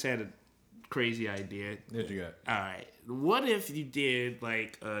 I just had a crazy idea. What you got? All right. What if you did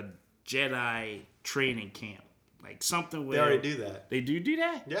like a Jedi training camp? Like something where... They already do that. They do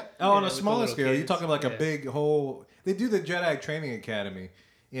that? Yeah. On a smaller scale. kids. You're talking like a big whole... They do the Jedi Training Academy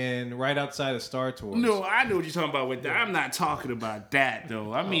right outside of Star Tours. No, I know what you're talking about with that. I'm not talking about that,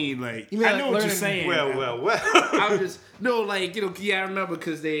 though. I mean, I know like what you're saying. Well. I'm just... No, I remember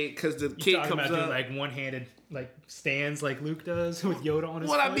because the kid talking comes about up... doing one-handed stands like Luke does with Yoda on his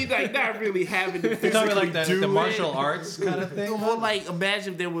Well, foot. I mean, not really having to You're physically talking like do the it. martial arts kind of thing? Well,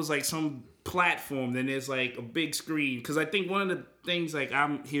 imagine if there was some platform, then there's a big screen. Because I think one of the things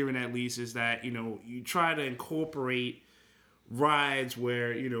I'm hearing at least is that you try to incorporate rides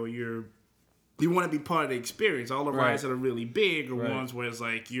where you want to be part of the experience. All the rides that are really big are ones where it's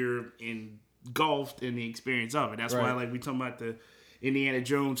you're engulfed in the experience of it. That's why we talking about the Indiana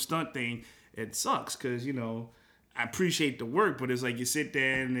Jones stunt thing. It sucks because I appreciate the work, but it's you sit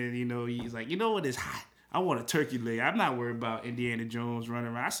there and then he's like, what is hot? I want a turkey leg. I'm not worried about Indiana Jones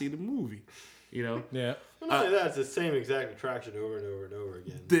running around. I see the movie, Yeah. Well, not only that, it's the same exact attraction over and over and over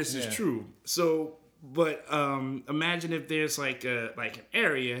again. This is true. So, but imagine if there's an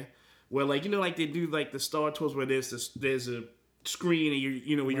area where they do the Star Tours where there's a screen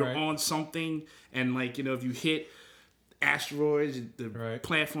and you're on something and if you hit asteroids, the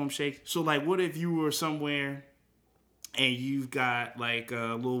platform shakes. So what if you were somewhere and you've got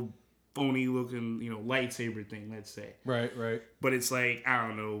a little phony looking lightsaber thing, let's say, Right. but it's I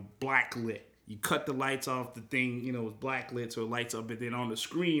don't know, black lit. You cut the lights off the thing, it's black lit, so it lights up, but then on the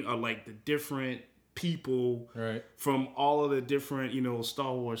screen are the different people from all of the different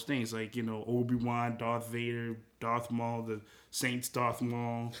Star Wars things, Obi-Wan, Darth Vader, Darth Maul, the Saints, Darth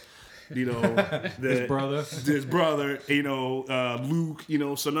Maul. His brother, Luke,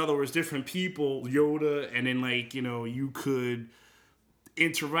 so in other words, different people, Yoda, and then you could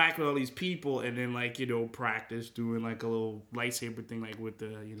interact with all these people and then practice doing a little lightsaber thing with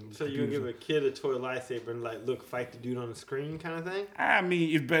the So you give a kid a toy lightsaber and look, fight the dude on the screen kind of thing? I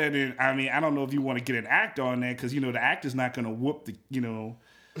mean, it's better than, I don't know if you want to get an actor on there because the actor's not gonna whoop the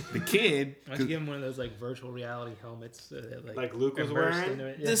the kid. Why don't you give him one of those virtual reality helmets that like Luke was wearing?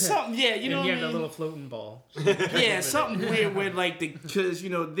 There's something, you and know, you have the little floating ball. Yeah, something weird where because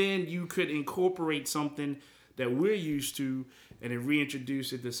then you could incorporate something that we're used to and then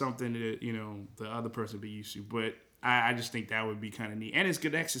reintroduce it to something that the other person be used to. But I just think that would be kind of neat, and it's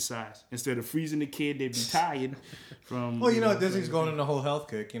good exercise. Instead of freezing the kid, they'd be tired from. Well, Disney's going on the whole health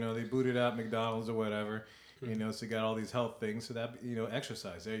kick. They booted out McDonald's or whatever. So you got all these health things. So that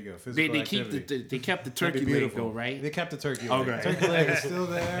exercise. There you go. Physical activity. They kept the turkey leg though, right? They kept the turkey leg. Okay. Turkey leg is still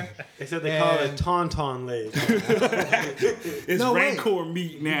there. They said they call it a tauntaun leg. It's Rancor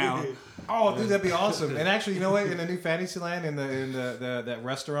meat now. Oh, dude, that'd be awesome. And actually, you know what? In the new Fantasyland, in that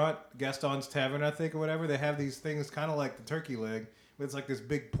restaurant, Gaston's Tavern, I think, or whatever, they have these things kind of like the turkey leg, but it's this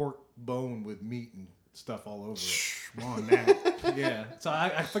big pork bone with meat and stuff all over it. Come on, man. Yeah. So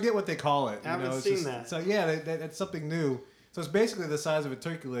I forget what they call it. I haven't seen that. So yeah, that's something new. So it's basically the size of a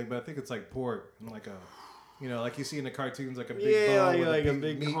turkey leg, but I think it's like pork and You know, like you see in the cartoons, like a big Yeah, bow like- with like a a big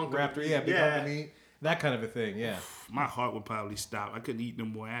big meat hunk of raptor. meat. Yeah, big Yeah. hunk of meat. That kind of a thing. Yeah. My heart would probably stop. I couldn't eat no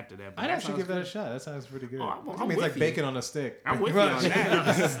more after that. But I'd that actually sounds give that a good. shot. That sounds pretty good. Oh, I'm I mean, it's like with you. bacon on a stick. I'm with Pretty you on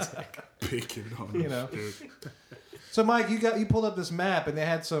much. that. Bacon on You the know. stick. So, Mike, you pulled up this map, and they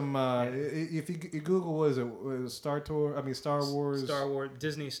had some. If you Google, what is it? Star Tour? I mean, Star Wars.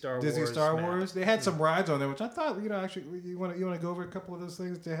 Disney Star Wars. map. They had some rides on there, which I thought, actually, you want to go over a couple of those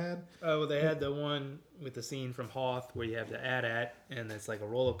things they had. Oh, well, they had the one with the scene from Hoth where you have the AT-AT, and it's like a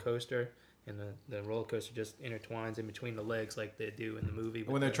roller coaster, and the roller coaster just intertwines in between the legs like they do in the movie.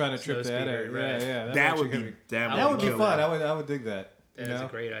 When they're trying to trip the AT-AT. Yeah. That would be That would be killer. fun. I would dig that. That's a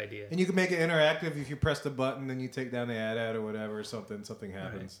great idea. And you can make it interactive. If you press the button, then you take down the AT-AT or whatever. Something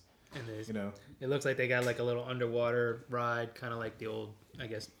happens. And You it looks like they got like a little underwater ride, kind of like the old, I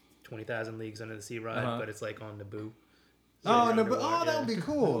guess, 20,000 Leagues Under the Sea ride, but it's like on Naboo. Oh no! But that would be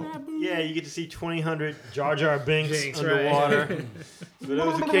cool. Yeah, you get to see 200 Jar Jar Binks Binks, underwater. right. For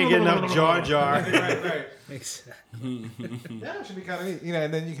those who can't get enough Jar Jar. right. Exactly. That actually be kind of neat.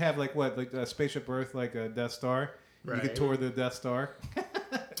 And then you have like a Spaceship Earth, like a Death Star. You Right. could tour the Death Star.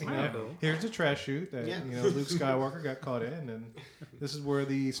 Cool. Here's the trash chute that Luke Skywalker got caught in, and this is where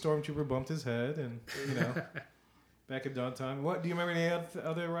the stormtrooper bumped his head, and back in Dawn time. What do you remember? Any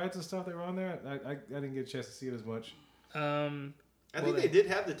other rides and stuff that were on there? I didn't get a chance to see it as much. I think they did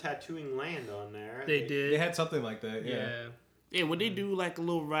have the tattooing land on there. They did. They had something like that. Yeah. Yeah, when they do like a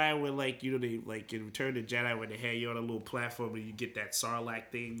little ride where they like in Return of the Jedi where they had you on a little platform and you get that Sarlacc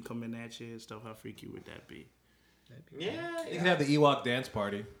thing coming at you and stuff. How freaky would that be? Yeah. You can have the Ewok dance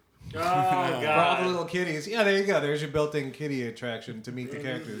party. Oh, For all the God. little kitties. Yeah, there you go. There's your built-in kitty attraction to meet the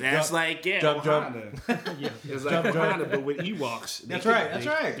characters. That's Jump- like jump. Ohana. It's like Ohana, but with Ewoks. That's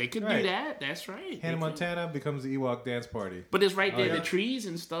right. They could Right. do that. That's right. Hannah Montana becomes the Ewok dance party. But it's right there, yeah. the trees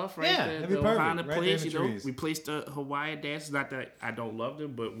and stuff, right Yeah, there. that'd be The perfect. Ohana Right there place, in the trees. we placed the Hawaiian dances. Not that I don't love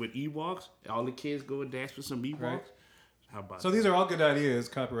them, but with Ewoks, all the kids go and dance with some Ewoks. Right. How about So that? these are all good ideas.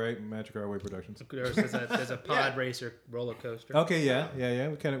 Copyright Magic Our Way Productions. There's a pod racer roller coaster. Okay, yeah.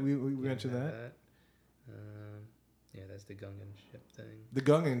 We mentioned that. Yeah, that's the Gungan ship thing. The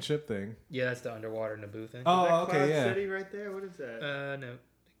Gungan ship thing. Yeah, that's the underwater Naboo thing. Oh, Is that okay, Cloud yeah. City right there? What is that? No,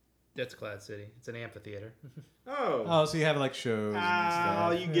 that's Cloud City. It's an amphitheater. Oh. Oh, so you have like shows and stuff.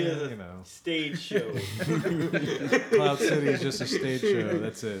 All you get is a you know. stage show. Cloud City is just a stage show.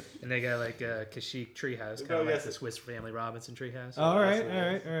 That's it. And they got like a Kashyyyk treehouse, kind Oh, of like yes. the Swiss Family Robinson treehouse. All right.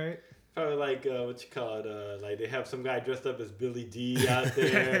 nice. Probably like, what you call it, like they have some guy dressed up as Billy D out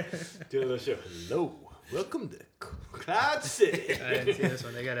there doing a show. Hello, welcome to Cloud City. I didn't see this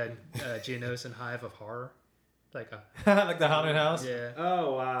one. They got a Geonosian hive of horror. Like Like the haunted house. yeah,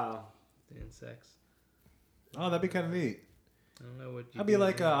 Oh, wow. the insects. Oh, that'd be kind of neat. I don't know what you That'd be do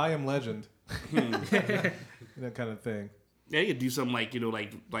like there. I Am Legend. That kind of thing. Yeah, you could do something like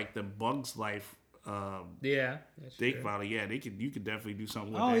like the Bugs Life. Yeah. That's Think true. about it. Yeah, you could definitely do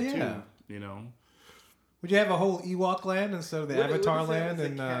something with Oh, that yeah. too. You know. Would you have a whole Ewok land instead of the Avatar land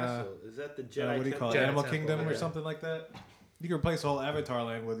and and castle? Is that the Jedi? what do you call it? Jedi Animal Temple, Kingdom or yeah. something like that? You could replace the whole Avatar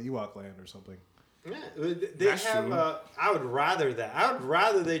land with Ewok land or something. Yeah, they That's have. true. I would rather that. I would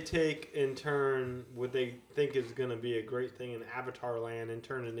rather they take and turn what they think is going to be a great thing in Avatar Land and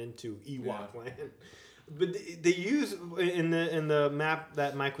turn it into Ewok Land. But they use in the map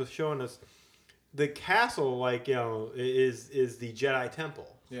that Mike was showing us, the castle is the Jedi Temple.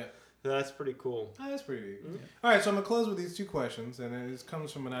 Yeah. So that's pretty cool. Oh, that's pretty neat. All right, so I'm going to close with these two questions, and it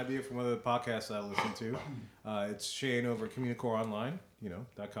comes from an idea from one of the podcasts I listen to. It's Shane over at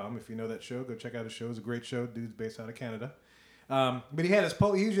CommuniCoreOnline.com. If you know that show, go check out his show. It's a great show. Dude's based out of Canada. But he had his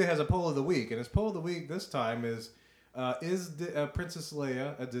poll. He usually has a poll of the week, and his poll of the week this time is Princess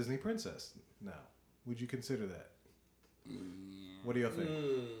Leia a Disney princess? Now, would you consider that? What do y'all think?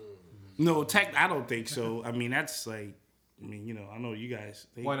 No, I don't think so. I mean, that's like, I know you guys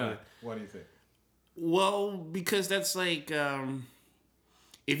think Why that. not? What do you think? Well, because that's like,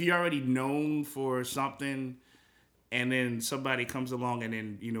 if you're already known for something, and then somebody comes along and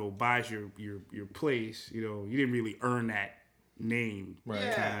then buys your place, you didn't really earn that name, Right.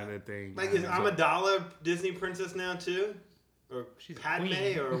 Yeah. kind of a thing. Like, is Amidala Disney princess now too? Or She's a Padme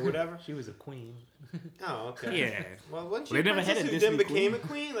queen. or whatever? She was a queen. Oh, okay. Yeah. Well, wasn't she Well, they a never had princess a who Disney then became a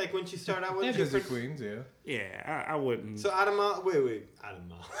queen? Like when she started out, Yeah, wasn't she a Disney princess? Queens, yeah. Yeah, I wouldn't. So Adama, wait,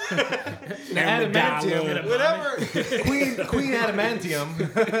 Adama. Adamantium. Whatever. Queen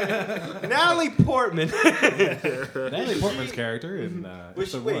Adamantium. Natalie Portman. Natalie Portman's character in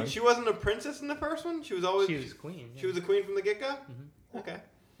episode one. She wasn't a princess in the first one? She was always. She was a queen. She was a queen from the get go. Okay.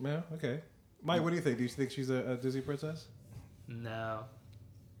 Yeah, okay. Mike, what do you think? Do you think she's a Disney princess? No.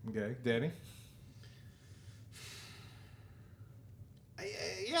 Okay, Danny.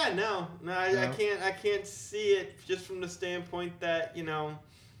 I can't see it just from the standpoint that,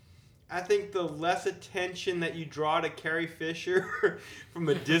 I think the less attention that you draw to Carrie Fisher from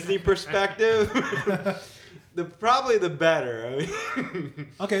a Disney perspective, probably the better. I mean,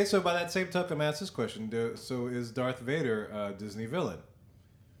 Okay, so by that same token, I'm ask this question. So is Darth Vader a Disney villain?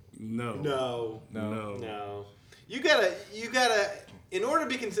 no. No. You gotta. In order to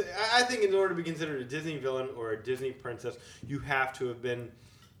be I think in order to be considered a Disney villain or a Disney princess, you have to have been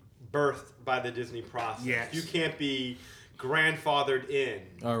birthed by the Disney process. Yes. You can't be grandfathered in.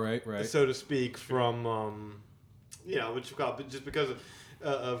 All right. So to speak, from what you call it, just because of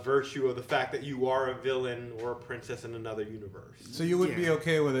a virtue of the fact that you are a villain or a princess in another universe. So you would be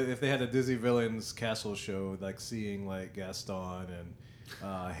okay with it if they had a Disney villains castle show, like seeing like Gaston and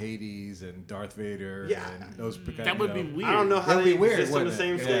Hades and Darth Vader. Yeah. And those. That would be weird. I don't know how That'd they be weird, exist on the wouldn't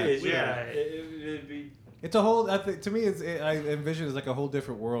same it? stage. Yeah. It'd be. It's a whole. To me, I envision it as like a whole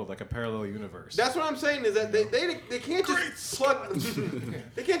different world, like a parallel universe. That's what I'm saying is that they can't just plug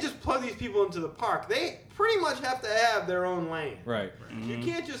they can't just plug these people into the park. They pretty much have to have their own lane. Right. You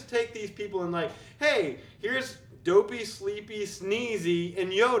can't just take these people and like, hey, here's Dopey, Sleepy, Sneezy,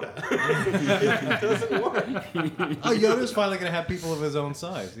 and Yoda. It doesn't work. Oh, Yoda's finally gonna have people of his own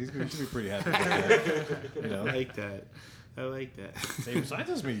size. He should be pretty happy with that. You know, I like that. same size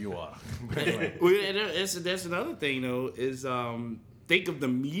as me, you are. But anyway. Well, and that's another thing, though, is think of the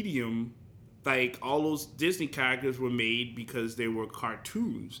medium. Like, all those Disney characters were made because they were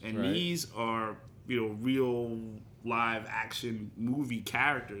cartoons. And Right. these are, real live action movie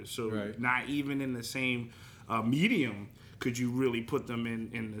characters. So Right. not even in the same medium could you really put them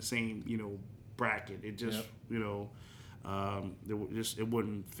in the same, bracket. It just, it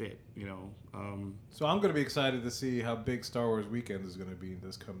wouldn't fit, So I'm going to be excited to see how big Star Wars Weekends is going to be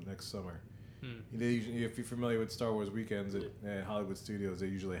next summer. They usually, if you're familiar with Star Wars Weekends at Hollywood Studios, they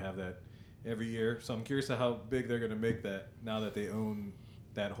usually have that every year. So I'm curious to how big they're going to make that now that they own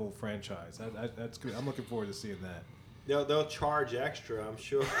that whole franchise. That's good. I'm looking forward to seeing that. They'll charge extra, I'm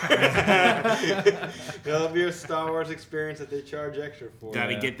sure. There'll be a Star Wars experience that they charge extra for. Got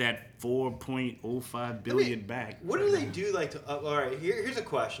to get that $4.05 billion back. What do they do like to? All right, here's a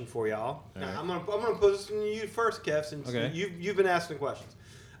question for y'all. Now, right. I'm gonna pose this to you first, Kev, since Okay. you've been asking questions.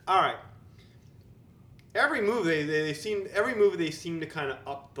 All right. Every movie they seem to kind of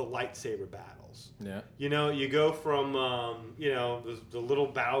up the lightsaber battles. Yeah. You go from the little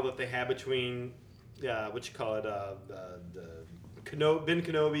battle that they had between Ben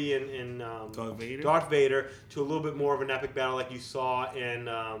Kenobi and Darth Vader to a little bit more of an epic battle like you saw in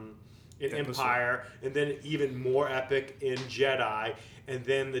Empire, and then even more epic in Jedi, and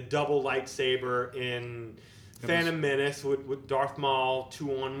then the double lightsaber in Phantom Menace with Darth Maul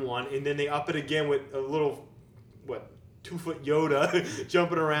 2-on-1, and then they up it again with a little 2-foot Yoda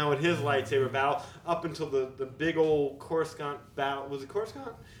jumping around with his lightsaber battle up until the big old Coruscant battle. Was it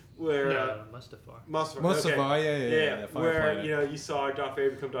Coruscant? Where Mustafar, yeah. Where you saw Darth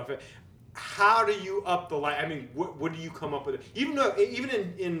Vader become Darth Vader. How do you up the light? I mean, what do you come up with? Even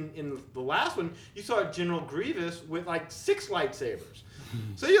in the last one, you saw General Grievous with like 6 lightsabers.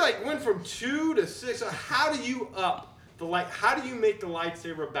 So you went from 2 to 6. So how do you up the light? How do you make the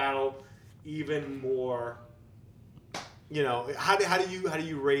lightsaber battle even more? How do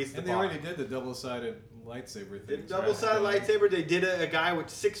you raise the And they bar? already did the double-sided lightsaber thing. Double-sided lightsaber. They did a guy with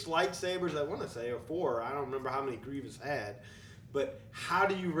 6 lightsabers. I want to say, or 4. I don't remember how many Grievous had. But how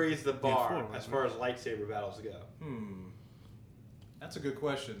do you raise the bar as far as lightsaber battles go? That's a good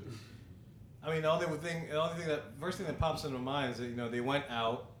question. I mean, first thing that pops into my mind is that they went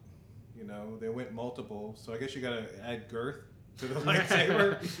out. They went multiple. So I guess you got to add girth to the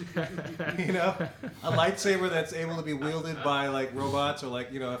lightsaber. A lightsaber that's able to be wielded by robots, or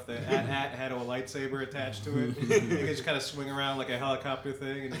if the AT-AT had a lightsaber attached to it, you could just kind of swing around like a helicopter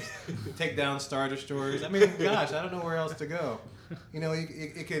thing and just take down Star Destroyers. I mean, gosh, I don't know where else to go.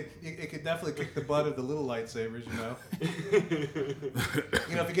 It could definitely kick the butt of the little lightsabers.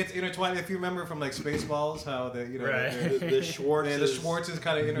 If it gets intertwined, if you remember from Spaceballs, how the the Schwartzes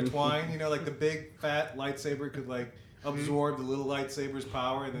kind of intertwine. Like the big fat lightsaber could absorb the little lightsaber's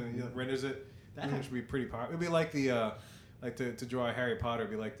power and then renders it. That actually be pretty powerful. It'd be like the to draw a Harry Potter.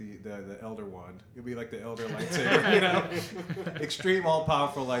 It'd be like the Elder Wand. It'd be like the Elder lightsaber. Extreme all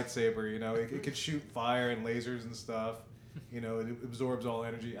powerful lightsaber. It could shoot fire and lasers and stuff. It absorbs all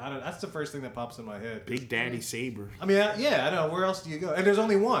energy. That's the first thing that pops in my head. Big Daddy Saber. I mean, I know. Where else do you go? And there's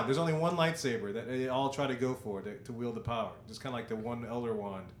only one. There's only one lightsaber that they all try to go for to wield the power. Just kind of like the one Elder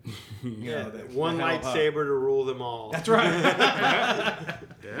Wand. One lightsaber to rule them all. That's right.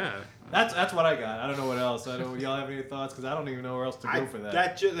 Yeah. That's what I got. I don't know what else. I don't. Y'all have any thoughts? Because I don't even know where else to go for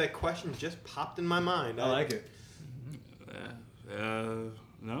that. That question just popped in my mind. I like it.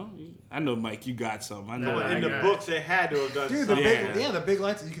 No, I know, Mike. You got something. I know. No, in the books, they had to have done Dude, something. the big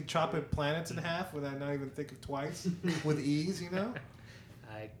lights. You can chop planets in half without not even thinking twice with ease. You know.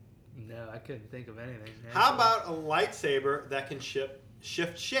 I couldn't think of anything. How about a lightsaber that can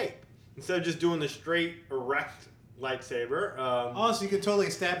shift shape instead of just doing the straight erect lightsaber? So you can totally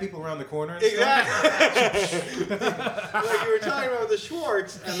stab people around the corner. And Exactly. Like you were talking about with the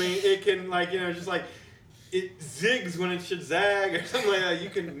Schwartz. I mean, it can just like it zigs when it should zag or something like that. You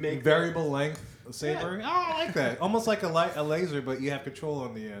can make variable length saber. Yeah. Oh, I like that. Almost like a laser, but you have control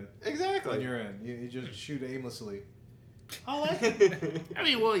on the end. Exactly. On your end, you just shoot aimlessly. I like it. I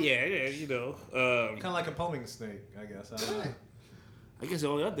mean, well, yeah, you know. Kind of like a poming snake, I guess. I don't know. I guess the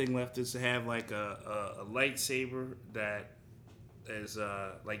only other thing left is to have like a lightsaber that is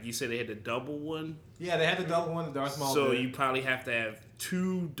like you said they had the double one. Yeah, they had the double one, the Darth Maul. So did. you probably have to have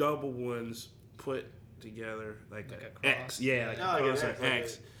two double ones put together like a an cross. X. Yeah, like a cross or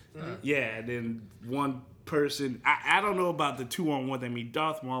X. Mm-hmm. Yeah, and then one person. I don't know about the 2-on-1. I mean,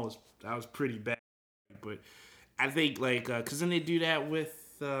 Darth Maul was pretty bad, but I think like because then they do that with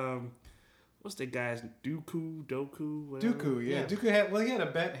what's the guy's Dooku, whatever. Dooku, yeah. Dooku he had a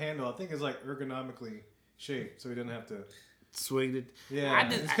bent handle. I think it's like ergonomically shaped, so he didn't have to swing it. Yeah,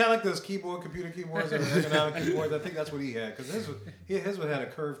 it's kind of like those computer keyboards or ergonomic keyboards. I think that's what he had because his one had a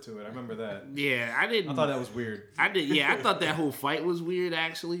curve to it. I remember that. Yeah, I thought that was weird. I thought that whole fight was weird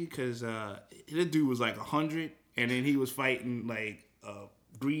actually because the dude was like 100 and then he was fighting like a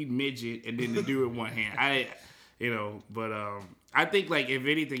green midget and then the dude with one hand. But I think like if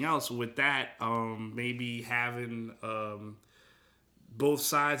anything else with that, maybe having both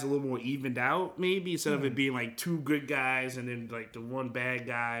sides a little more evened out, maybe instead of it being like two good guys and then like the one bad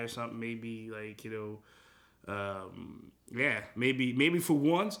guy or something. Maybe like maybe for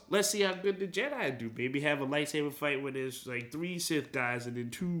once, let's see how good the Jedi do. Maybe have a lightsaber fight where there's like 3 Sith guys and then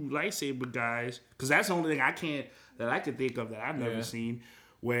 2 lightsaber guys, because that's the only thing I can think of that I've never seen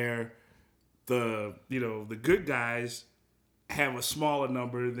where the good guys have a smaller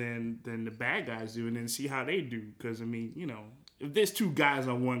number than the bad guys do, and then see how they do. Because I mean, if there's 2 guys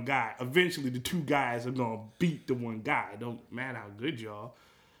on one guy, eventually the 2 guys are gonna beat the one guy. It don't matter how good y'all,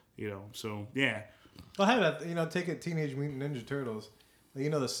 So yeah. Well, I had take it Teenage Mutant Ninja Turtles.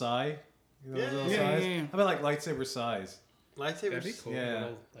 The Sai. Those little sais? Yeah. How about like lightsaber size? Lightsabers. That'd be cool. Yeah.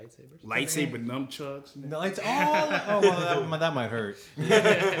 Lightsabers. Lightsaber nunchucks. The well, that might hurt. You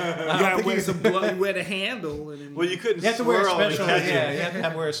gotta wear some blood. You wear the handle. And then, Well, you couldn't. You have to wear a swirl and special. catch it. Yeah, you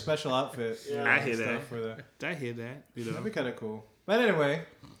have to wear a special outfit. Yeah. I hear stuff that. for that. I hear that. That'd be kind of cool. But anyway,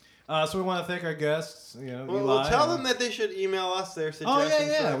 so we want to thank our guests. Well, tell them that they should email us their Oh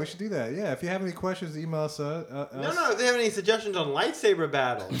suggestions. yeah, we should do that. Yeah, if you have any questions, email us. No, if they have any suggestions on lightsaber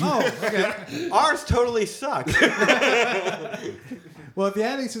battles. Oh, okay. Ours totally sucked. Well, if you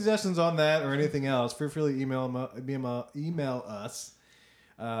have any suggestions on that or anything else, feel free to email us.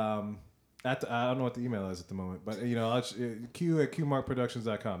 I don't know what the email is at the moment, but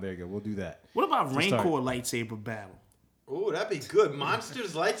q@qmarkproductions.com. There you go. We'll do that. What about To Rancor start. lightsaber battle? Ooh, that'd be good.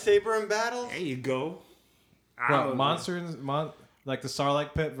 Monsters lightsaber in battles. There you go. What, monsters, like the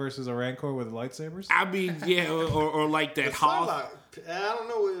Sarlacc pit versus a Rancor with lightsabers? I mean, yeah, or like that The Hoth. Sarlacc. I don't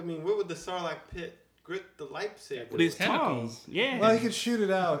know. I mean, what would the Sarlacc pit grit the lightsaber? With his Tentacles. tongue. Yeah. Well, he can shoot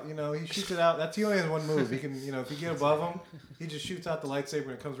it out. He shoots it out. He only has one move. He can, if you get above him, he just shoots out the lightsaber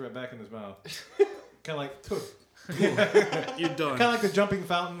and it comes right back in his mouth. Kind of like, You're done. kind of like the jumping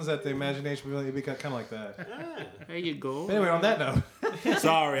fountains at the Imagination Pavilion. It'd be kind of like that. There you go. But anyway, on that note,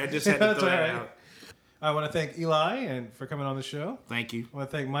 Sorry, I just had to That's throw that all right. out. I want to thank Eli and for coming on the show. Thank you. I want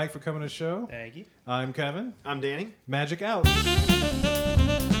to thank Mike for coming on the show. Thank you. I'm Kevin. I'm Danny. Magic out.